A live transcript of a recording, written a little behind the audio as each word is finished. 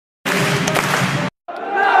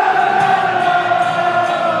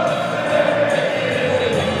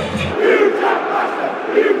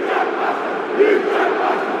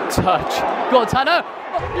touch. Go on, Tanner.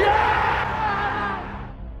 Oh, yeah!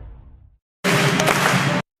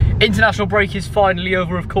 International break is finally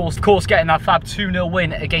over, of course. Getting that fab 2-0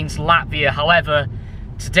 win against Latvia. However,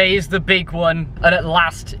 today is the big one, and at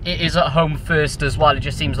last it is at home first as well. It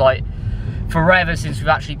just seems like forever since we've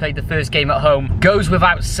actually played the first game at home. Goes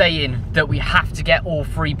without saying that we have to get all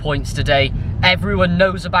 3 points today. Everyone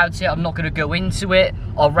knows about it. I'm not going to go into it.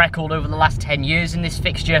 Our record over the last 10 years in this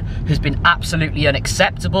fixture has been absolutely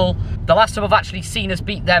unacceptable. The last time I've actually seen us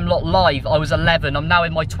beat them lot live, I was 11. I'm now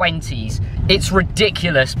in my 20s. It's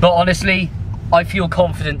ridiculous, but honestly, I feel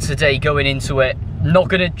confident today going into it. Not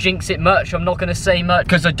going to jinx it much, I'm not going to say much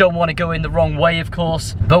because I don't want to go in the wrong way, of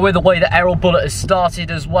course. But with the way that Errol Bullitt has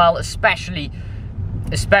started as well, especially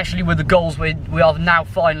with the goals we are now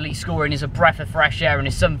finally scoring, is a breath of fresh air, and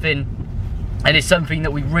it's something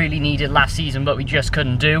that we really needed last season but we just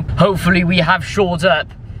couldn't do. Hopefully we have shored up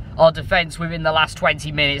our defence within the last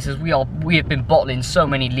 20 minutes, as we have been bottling so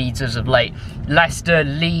many leads as of late. Leicester,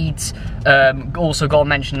 Leeds, also got to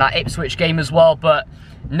mention that Ipswich game as well, but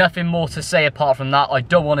nothing more to say apart from that. I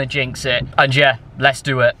don't want to jinx it. And yeah, let's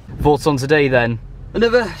do it. Thoughts on today then?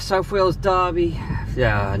 Another South Wales derby.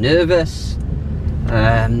 Yeah, nervous.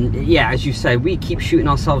 Yeah, as you say, we keep shooting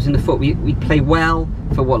ourselves in the foot. We play well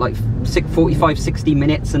for what, like 45, 60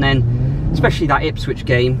 minutes, and then especially that Ipswich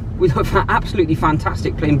game, we look absolutely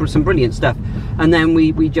fantastic, playing some brilliant stuff, and then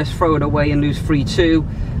we just throw it away and lose 3-2.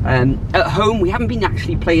 At home, we haven't been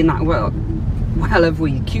actually playing that well. Well, have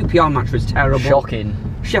we? QPR match was terrible. Shocking.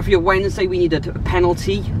 Sheffield Wednesday, we needed a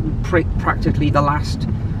penalty, practically the last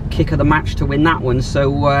kick of the match to win that one.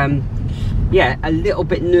 So yeah, a little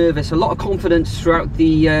bit nervous. A lot of confidence throughout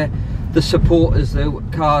the supporters though,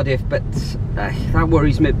 Cardiff, but that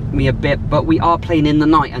worries me a bit. But we are playing in the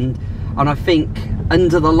night, and I think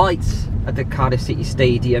under the lights at the Cardiff City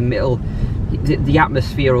Stadium, the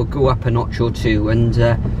atmosphere will go up a notch or two, and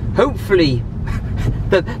hopefully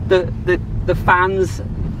the fans,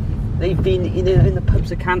 they've been in the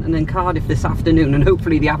pubs of Canton and Cardiff this afternoon, and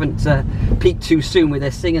hopefully they haven't peaked too soon with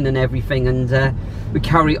their singing and everything, and we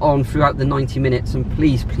carry on throughout the 90 minutes. And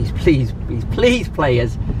please,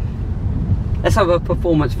 players, let's have a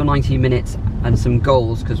performance for 90 minutes and some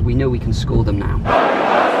goals, because we know we can score them now.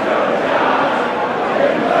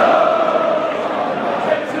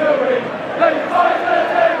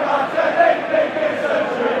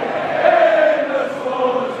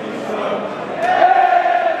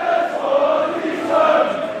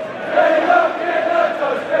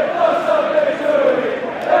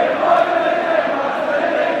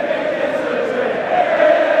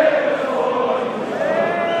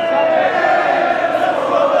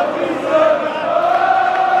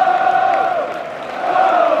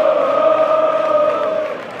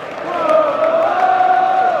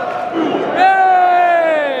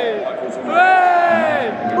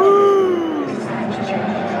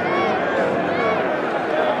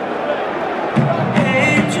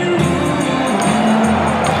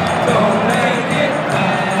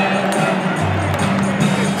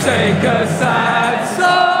 Take a sad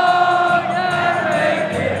song and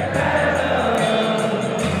make it better.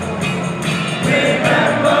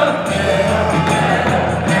 Remember,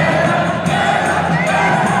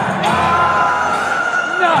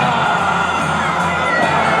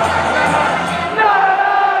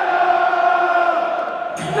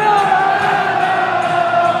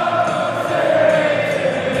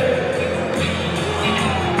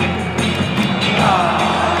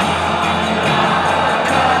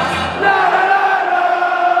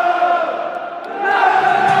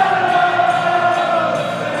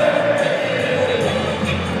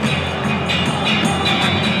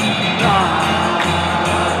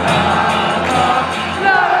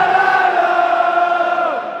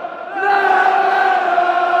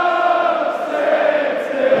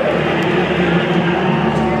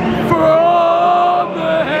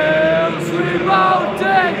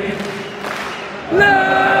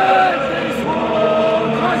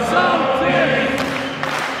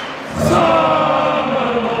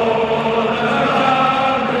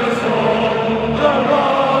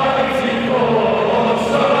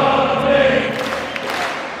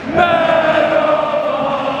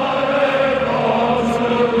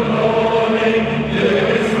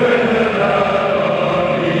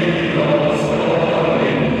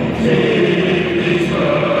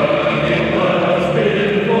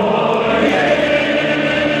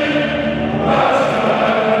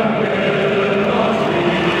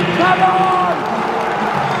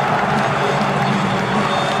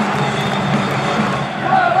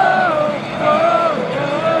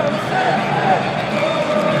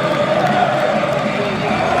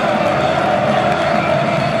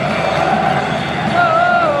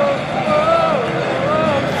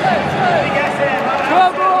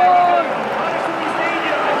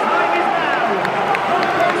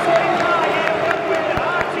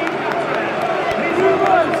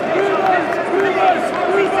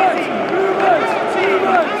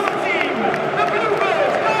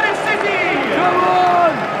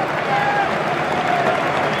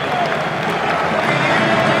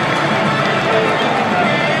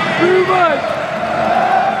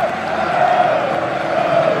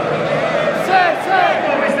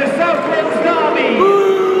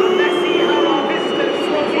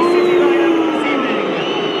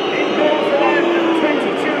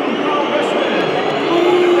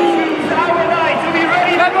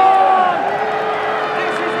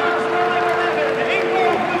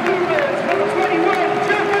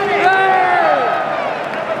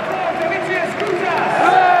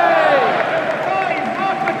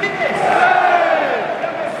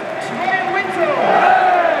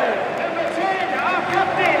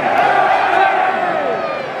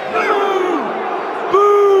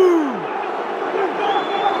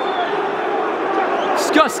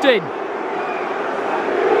 Justin.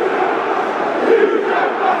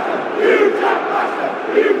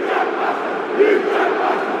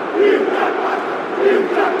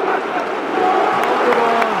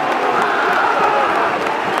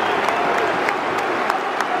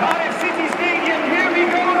 Cardiff City Stadium, here we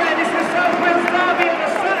go then. It's the Southwest Derby on a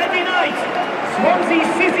Saturday night. Swansea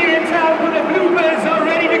City in town, but the Bluebirds are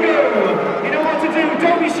ready to go. You know what to do,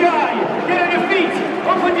 don't be shy. Get on your feet,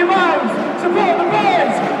 open your mouths, support the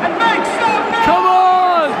Birds, and make some noise! Come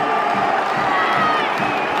on!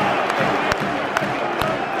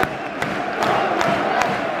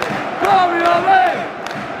 Glory on me!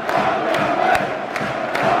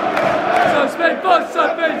 So speak for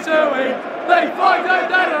something to eat. They find out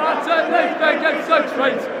that at least they get some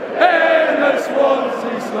treats. In the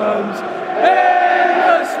Swansea slums. In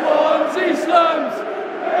the Swansea slums.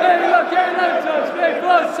 They look in and touch me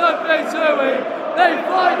for something to eat. They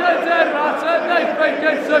find a dead rat and they think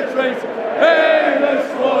it's a treat. In the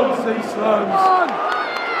Swansea slums.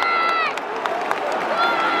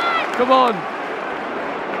 Come on.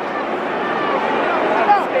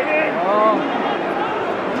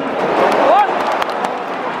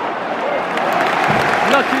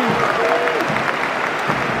 Lucky.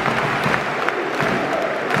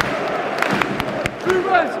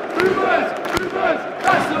 Bluebirds, Bluebirds, Bluebirds.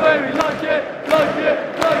 That's the way we like it, like it,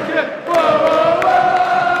 like it. Whoa, whoa, whoa.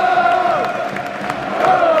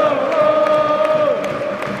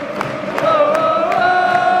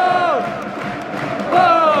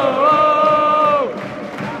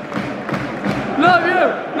 Love you,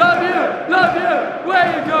 love you, love you. Where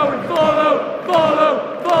you going? Follow, follow,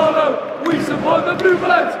 follow. We support the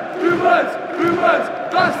Bluebirds, Bluebirds, Bluebirds.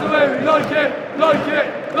 That's the way we like it, like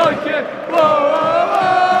it, like it. Whoa, whoa,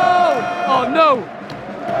 whoa. Oh no.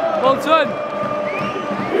 Well done.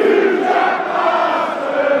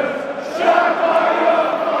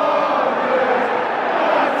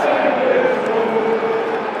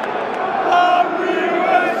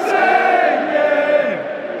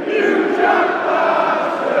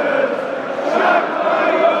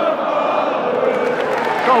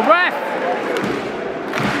 Go ref!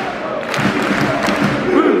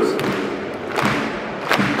 Booze!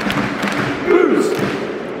 Booze!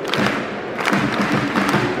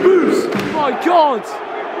 Booze! My God!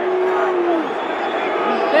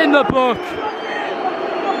 In the book!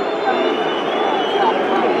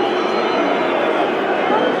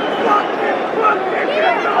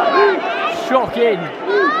 Shocking!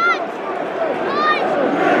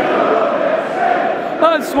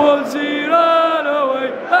 And Swansea ran away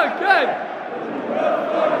again!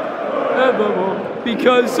 Evermore,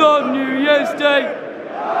 because on New Year's Day,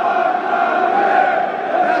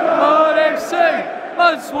 Cardiff say,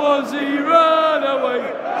 and Swansea ran away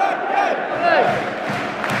again! Hey!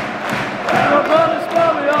 Your brothers,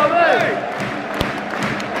 Bobby, are they?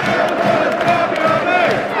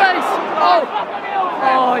 Space! Oh!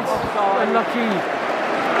 Oh, it's unlucky.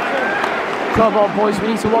 Come on, boys, we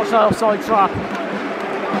need to watch that offside trap.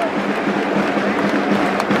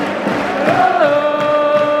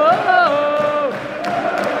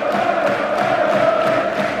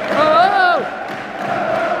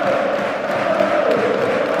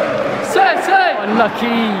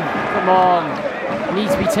 Unlucky. Come on.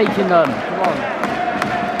 Needs to be taking them. Come on.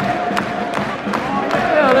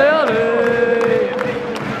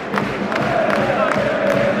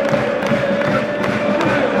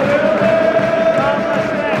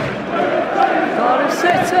 Cardiff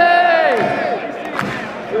City.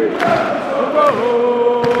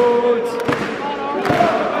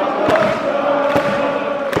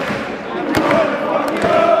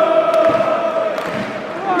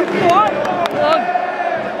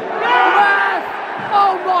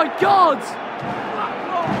 God!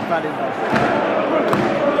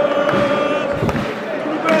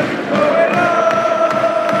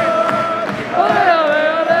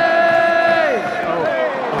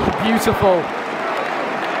 Oh, beautiful.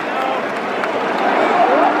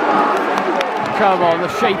 Come on, the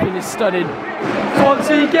shaping is stunning.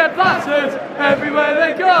 Swansea get battered everywhere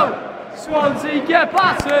they go. Swansea get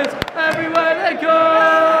battered everywhere they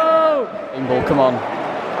go. Ball, come on.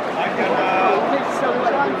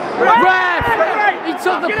 Ref! He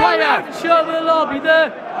took the player! Show the lobby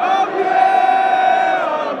there!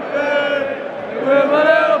 We're a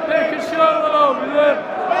little pick and show the lobby there!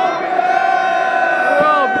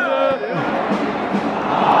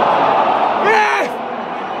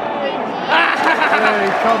 Hey,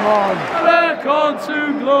 come on! Back on to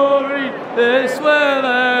glory, this will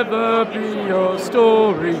ever be your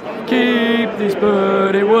story. Keep these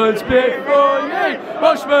burning words before ye,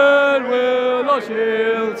 Bushmen will our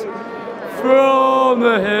shields. from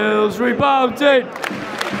the hills rebounding.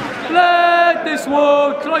 Let this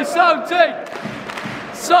war cry sounding.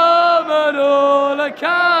 Summon all a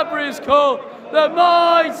Cabri's call, the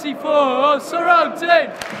mighty force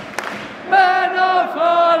surrounding. Men of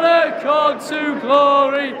honor gone to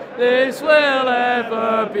glory, this will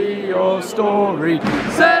ever be your story.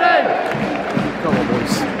 Steady! Come on,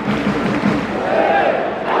 boys.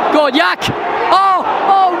 Go on, Yak! Oh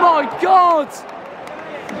my God!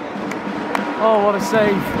 Oh, what a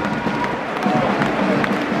save.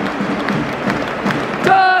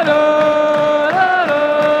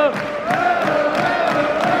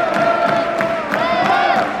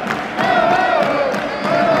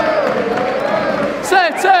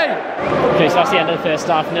 Okay, so that's the end of the first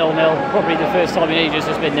half, 0-0. Probably the first time in ages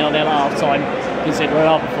it's been 0-0 at half time, considering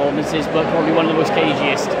our performances, but probably one of the most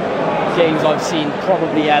cagiest games I've seen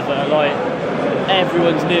probably ever. Like,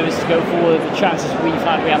 everyone's nervous to go forward, the chances we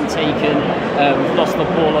haven't taken, we've lost the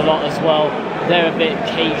ball a lot as well. They're a bit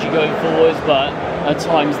cagey going forwards, but at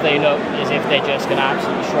times they look as if they're just going to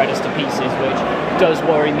absolutely shred us to pieces, which does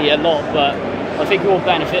worry me a lot, but I think it will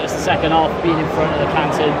benefit us the second half, being in front of the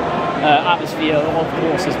Canton. Atmosphere, of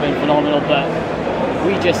course, has been phenomenal, but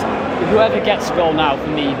we just, whoever gets a goal now for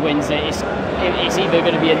me wins it. It's either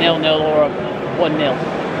going to be a 0-0 or a 1-0,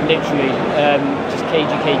 literally. Just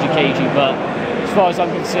cagey, but as far as I'm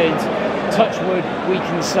concerned, touch wood, we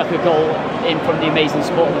can suck a goal in from the amazing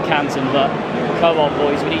support of the Canton, but come on,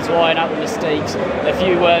 boys, we need to iron out the mistakes. A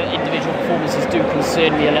few individual performances do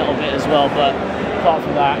concern me a little bit as well, but apart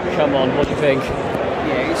from that, come on, what do you think?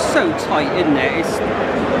 Yeah, it's so tight, isn't it?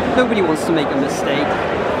 Nobody wants to make a mistake.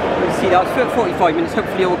 You see that for 45 minutes,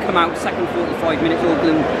 hopefully it'll come out second 45 minutes, all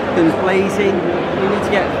guns blazing. We need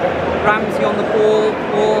to get Ramsey on the ball,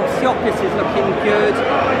 or Siopis is looking good.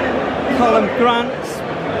 Colin Grant's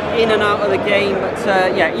in and out of the game, but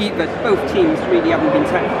yeah, both teams really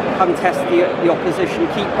haven't tested the opposition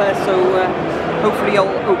keeper, so hopefully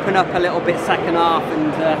it'll open up a little bit second half,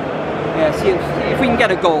 and yeah, see if we can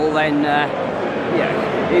get a goal, then yeah,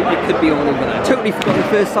 it could be all over there. Totally forgot the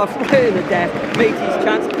first half, right in the death, made his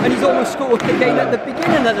chance, and he's almost scored again at the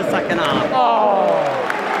beginning of the second half. Oh!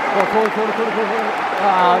 Corner.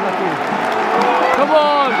 Ah, lucky. Come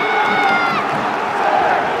on!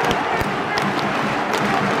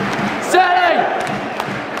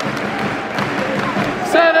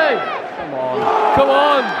 Steady! Come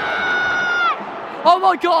on! Oh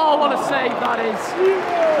my God, what a save that is!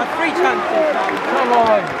 A free chance. Come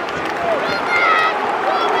on!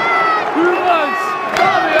 Humans!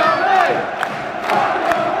 Bobby on me!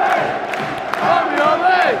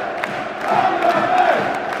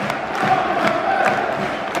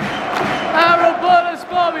 Aaron Butters,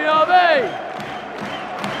 Bobby on me!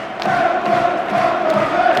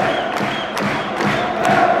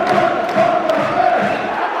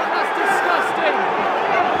 That's disgusting!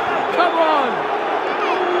 Come on!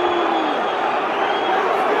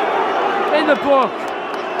 In the book!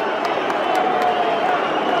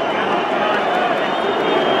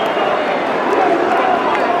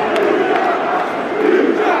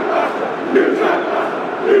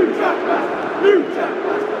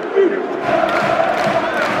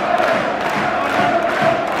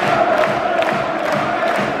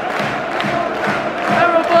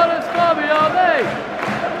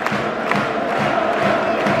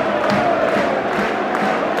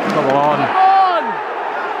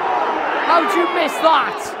 How'd you miss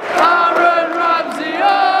that? Aaron Ramsey,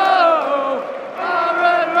 oh!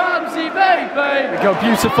 Aaron Ramsey, baby! There we go,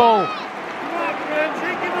 beautiful.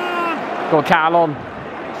 Go on, Cal on.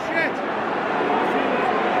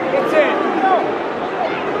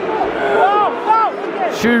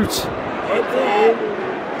 Shoot.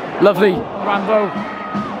 Lovely. Rambo.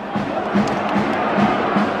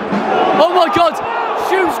 Oh my God!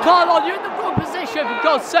 Shoot, Carl, you're in the wrong position, for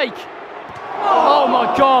God's sake. Oh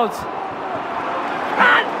my God.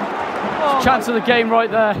 Chance of the game right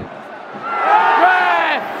there.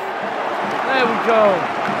 Ref! There we go.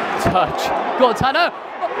 Touch. Go on, Tanner.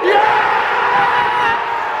 Yeah!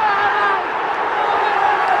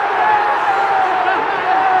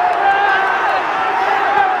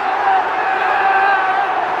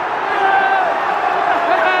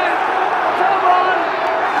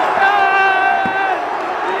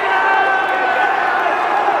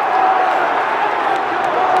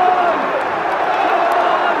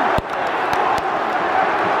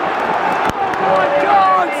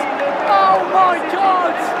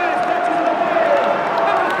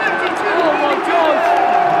 Oh my God!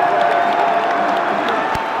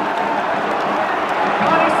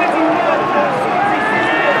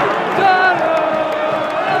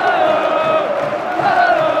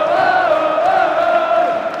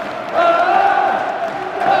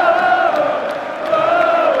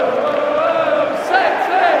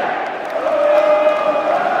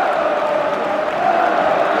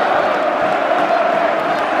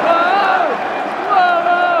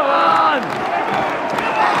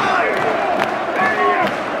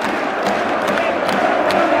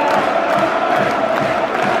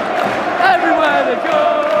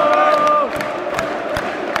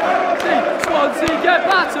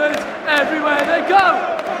 everywhere they go.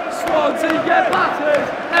 Swansea get battered,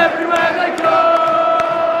 everywhere they go.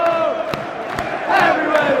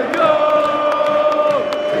 Everywhere they go.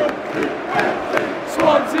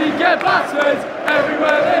 Swansea get battered,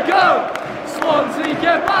 everywhere they go. Swansea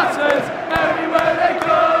get battered, everywhere they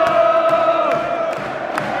go.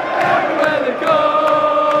 Everywhere they go.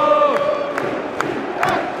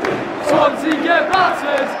 Swansea get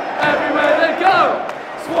battered, everywhere they go.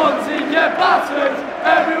 Swansea get battered,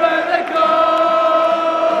 everywhere they go.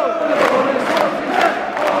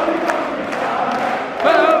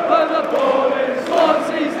 Put the ball in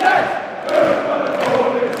Swansea's net. Put the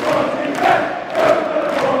ball in Swansea's net. Put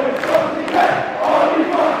the ball in Swansea's net. Ollie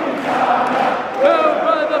fucking Ghana.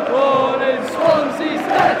 Put the ball in Swansea's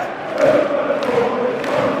net. Put the ball in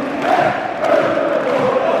Swansea's net.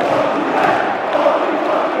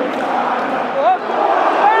 Put the ball in Swansea's net. Ollie fucking Ghana.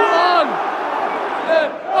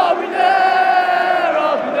 I'll be there.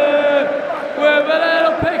 I'll be there. With a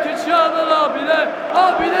little pick and shovel, I'll be there.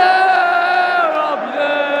 I'll be there.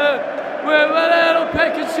 With a little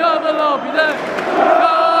pick and shovel, I'll be there.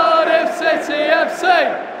 Cardiff City FC,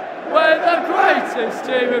 we're the greatest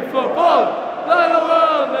team in football that the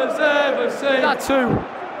world has ever seen. That too.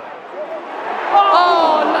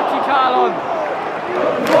 Oh, lucky Carlon.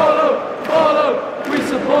 Follow, we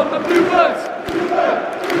support the Bluebirds. Bluebirds,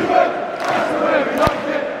 that's the way we like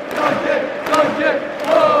it.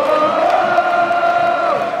 Oh.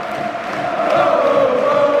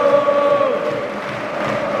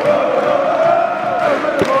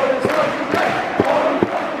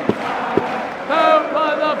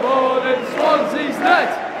 Swansea's net.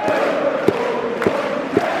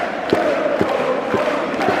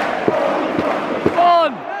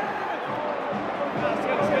 On.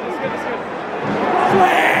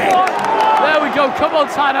 There we go. Come on,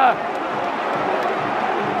 Tanner.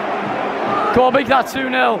 Go on, make that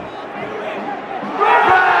 2-0.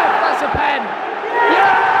 That's a pen.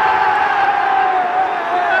 Yes!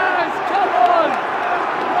 Come on.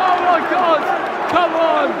 Oh my God. Come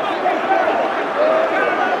on.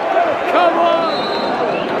 Come on!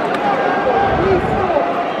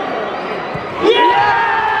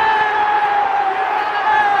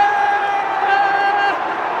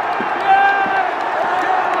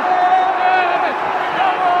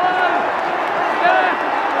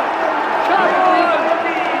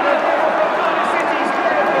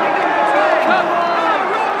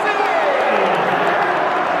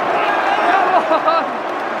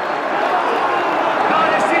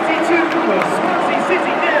 Cardiff City 2, Swansea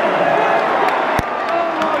City 0.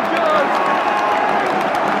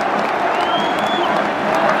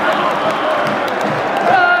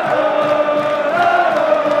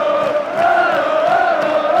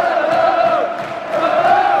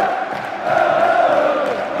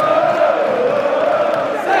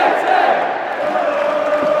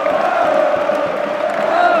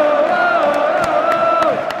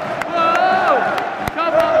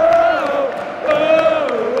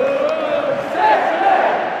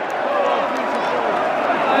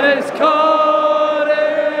 It's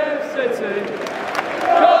Cardiff City.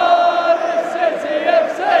 Cardiff City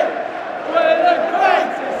FC. We're the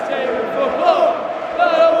greatest team in football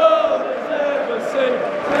that the world has ever seen.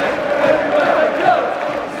 Everywhere they go,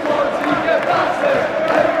 Swansea get battered.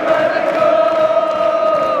 Everywhere they go.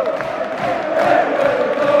 Everywhere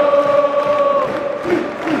they go.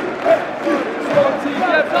 Swansea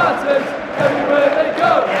get battered. Everywhere they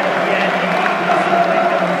go.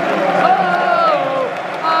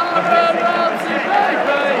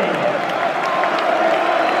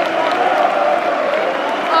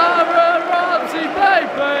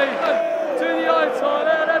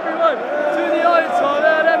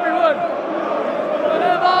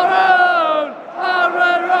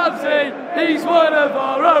 He's one of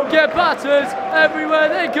our own. Get battered everywhere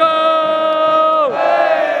they go.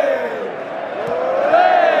 Hey!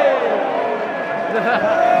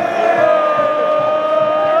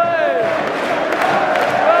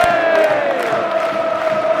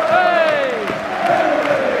 Hey!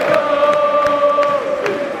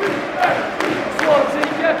 Swansea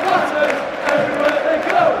get battered everywhere they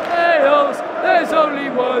go. Wales, there's only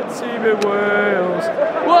one team in Wales.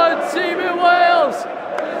 One team in Wales.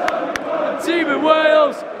 Team in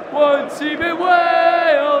Wales, one team in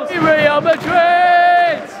Wales. Real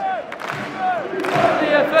Madrid, the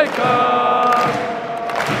FA Cup.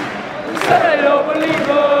 Say they don't believe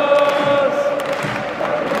us.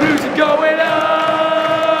 Blues are going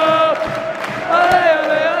up. Allez,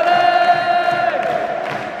 allez, allez.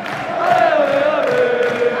 Allez, allez,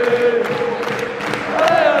 allez.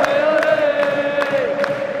 Allez, allez, allez.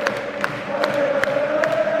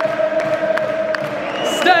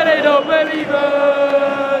 Say they don't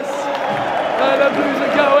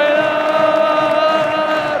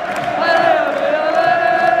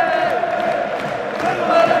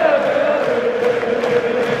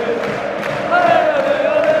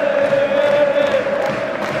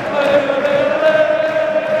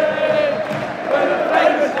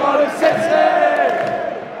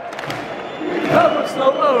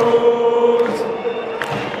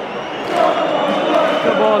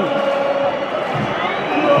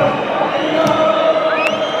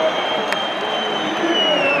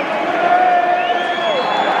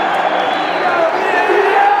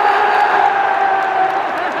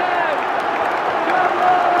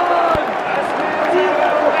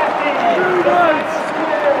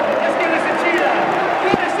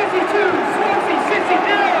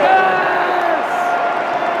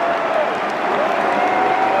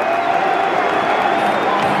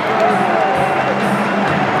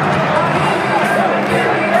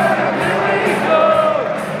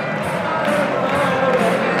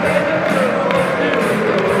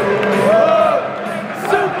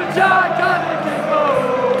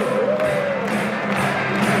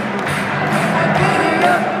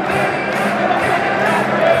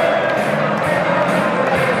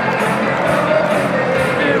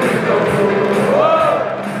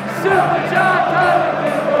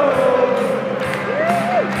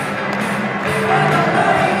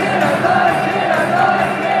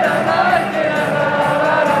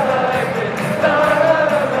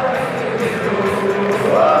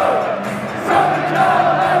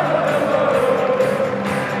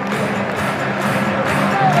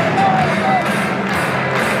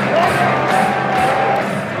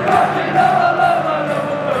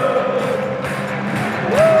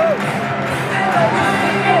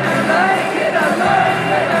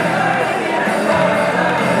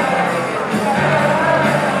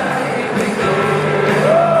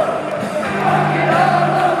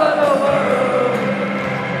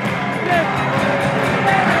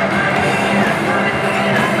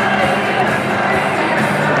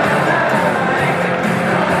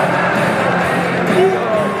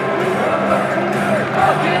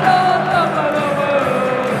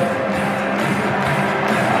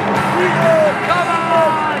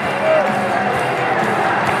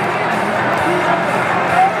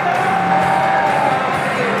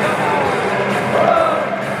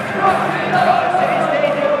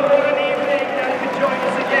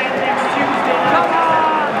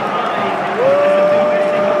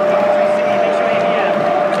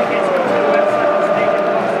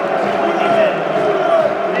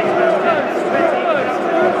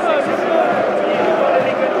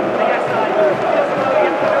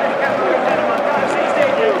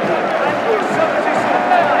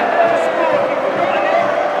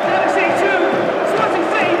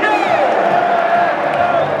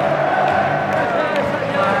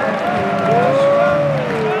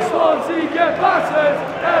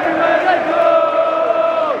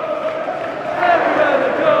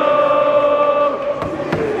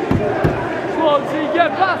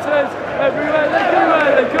everywhere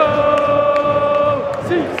they go.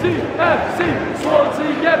 CCFC,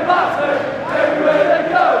 Swansea get battered, everywhere they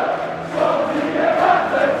go. Swansea get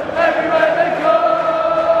battered, everywhere they go.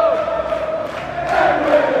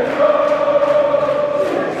 Everywhere they go.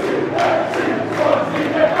 CCFC, Swansea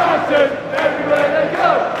get battered, everywhere they go.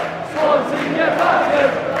 Swansea get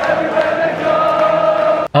battered, everywhere they go.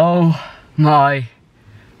 Oh my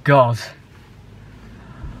God.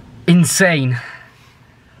 Insane.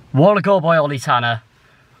 What a goal by Ollie Tanner.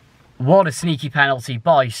 What a sneaky penalty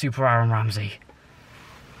by Super Aaron Ramsey.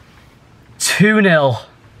 2-0.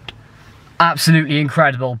 Absolutely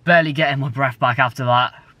incredible. Barely getting my breath back after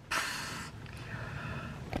that.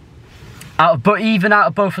 But even out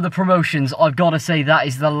of both of the promotions, I've got to say that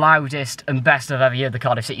is the loudest and best I've ever heard the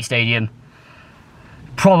Cardiff City Stadium.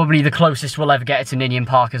 Probably the closest we'll ever get to Ninian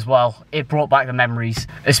Park as well. It brought back the memories,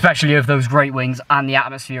 especially of those great wings and the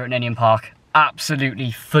atmosphere at Ninian Park.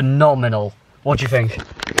 Absolutely phenomenal. What do you think?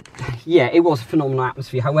 Yeah, it was a phenomenal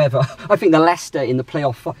atmosphere. However, I think the Leicester in the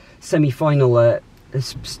playoff semi-final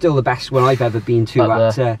is still the best one I've ever been to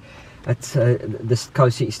at the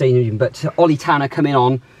Cardiff City Stadium. But Ollie Tanner coming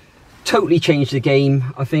on totally changed the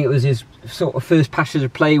game. I think it was his sort of first passage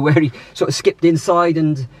of play where he sort of skipped inside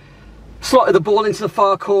and slotted the ball into the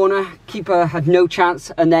far corner. Keeper had no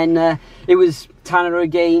chance, and then it was Tanner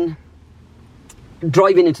again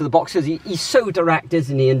driving into the boxes. He's so direct,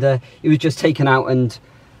 isn't he? And he was just taken out, and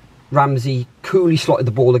Ramsey coolly slotted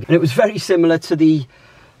the ball again. And it was very similar to the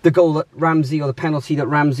goal that Ramsey, or the penalty that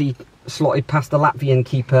Ramsey slotted past the Latvian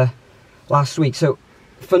keeper last week. So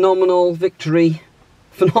phenomenal victory,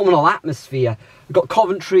 phenomenal atmosphere. We've got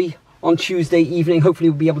Coventry on Tuesday evening.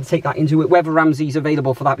 Hopefully we'll be able to take that into it, whether Ramsey's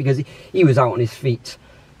available for that, because he was out on his feet.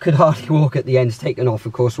 Could hardly walk at the end, taken off,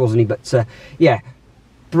 of course, wasn't he? But yeah,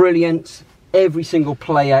 brilliant. Every single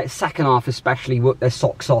player, second half especially, worked their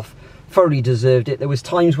socks off. Thoroughly deserved it. There was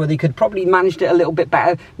times where they could probably managed it a little bit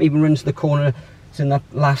better, maybe run to the corner in the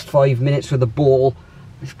last 5 minutes with the ball,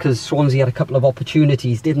 because Swansea had a couple of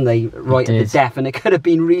opportunities, didn't they, right at the death, and it could have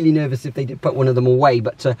been really nervous if they did put one of them away,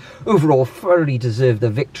 but overall thoroughly deserved the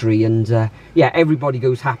victory. And yeah, everybody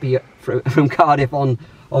goes happy from Cardiff on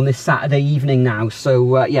this Saturday evening now.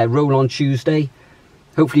 So yeah, roll on Tuesday.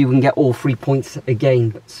 Hopefully we can get all 3 points again,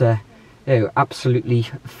 but absolutely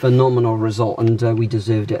phenomenal result, and we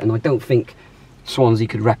deserved it. And I don't think Swansea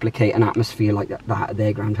could replicate an atmosphere like that at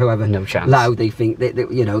their ground. However, no chance. Loud they think that,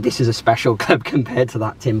 you know, this is a special club compared to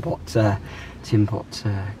that Tin Pot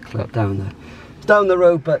club down the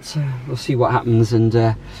road. But we'll see what happens,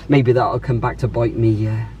 and maybe that'll come back to bite me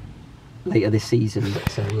later this season.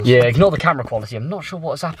 But, we'll yeah, ignore the camera quality. I'm not sure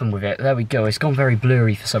what's happened with it. There we go. It's gone very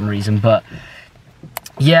blurry for some reason, but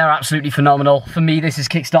yeah, absolutely phenomenal. For me, this has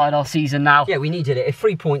kick-started our season now. Yeah, we needed it.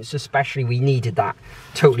 3 points especially, we needed that.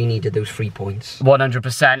 Totally needed those 3 points.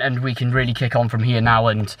 100%, and we can really kick on from here now,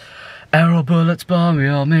 and arrow bullets by me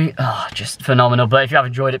on me. Oh, just phenomenal. But if you have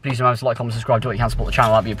enjoyed it, please remember to like, comment, subscribe, do what you can to support the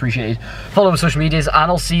channel. That'd be appreciated. Follow us on social medias,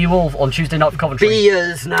 and I'll see you all on Tuesday night for Coventry.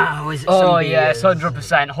 Beers now, is it? Oh yes,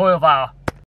 100%. Hoyle Vow.